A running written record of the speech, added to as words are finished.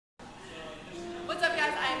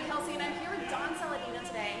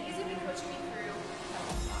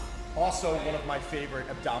Also, one of my favorite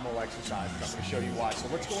abdominal exercises. I'm going to show you why. So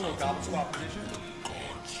let's go into a goblet squat position.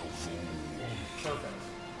 Perfect.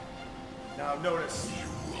 Now notice,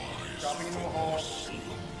 dropping into a hole,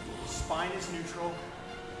 spine is neutral.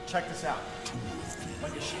 Check this out.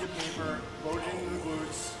 Like a sheet of paper, loaded into the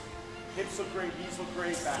glutes. Hips look great, knees look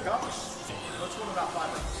great. Back up. Let's go to about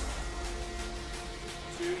 5 reps.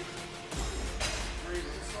 2, 3, really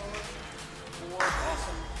slower. 4,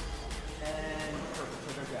 awesome. And perfect,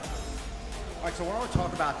 so they're down. All right, so what I want to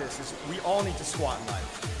talk about this is we all need to squat in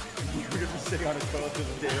life. We're going to be sitting on a toilet till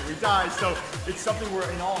the day that we die, so it's something where,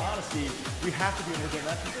 in all honesty, we have to be able to get in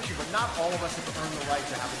that position, but not all of us have earned the right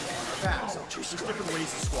to have it on our back. So there's different ways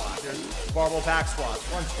to squat. There's barbell back squats,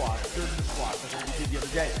 front squats, surgical squats, like we did the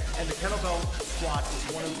other day. And the kettlebell squat is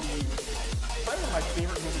one of my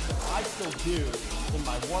favorite moves that I still do in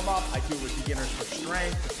my warm-up. I do with beginners for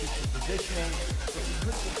strength, to teach you positioning. But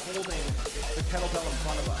because we're holding the kettlebell in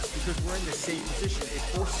front of us, because we're in the safe position, it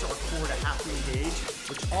forces our core to have to engage,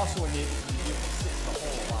 which also enables you to be able to sit in the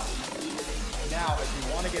hole a lot. Now, if you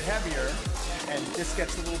want to get heavier, and this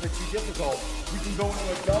gets a little bit too difficult, we can go into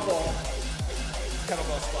a double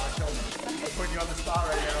kettlebell squat. So I'm putting you on the spot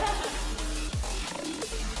right now.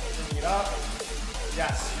 Bringing it up.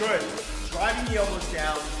 Yes, good. Driving the elbows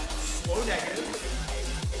down, slow negative.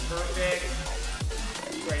 Perfect.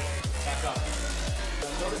 Great. Back up.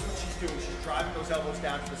 Now notice what she's doing. She's driving those elbows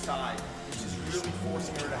down to the side, which is really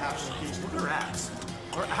forcing her to have to engage. Look at her abs.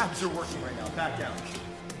 Her abs are working right now. Back down.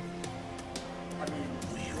 I mean,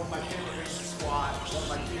 one of my favorite ways to squat, one of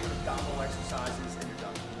my favorite abdominal exercises, and you're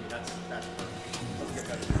done. I mean, that's perfect. Let's get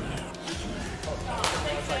that.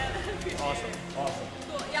 Awesome. Awesome.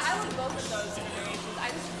 Cool. Yeah, I love both of those variations.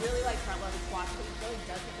 I just really like front-loaded squats because it really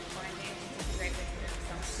does get the core engaged. It's a great way to do it.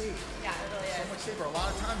 So Safe. yeah, it really is. So much safer. A lot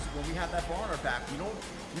of times when we have that bar on our back, we don't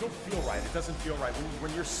feel right. It doesn't feel right.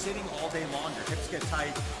 When you're sitting all day long, your hips get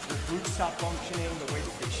tight, your glutes stop functioning the way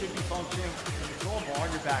that they should be functioning. When you throw a bar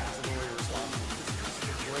on your back, it's a little irresponsible. This is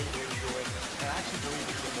a great way to do it. And I actually believe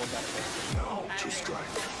it's a more beneficial.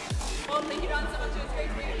 Well, thank you, Don, so much. It was great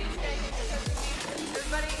to meet you today. Thanks for coaching me.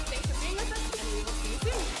 Everybody, thanks for being with us, and we will see you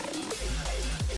soon.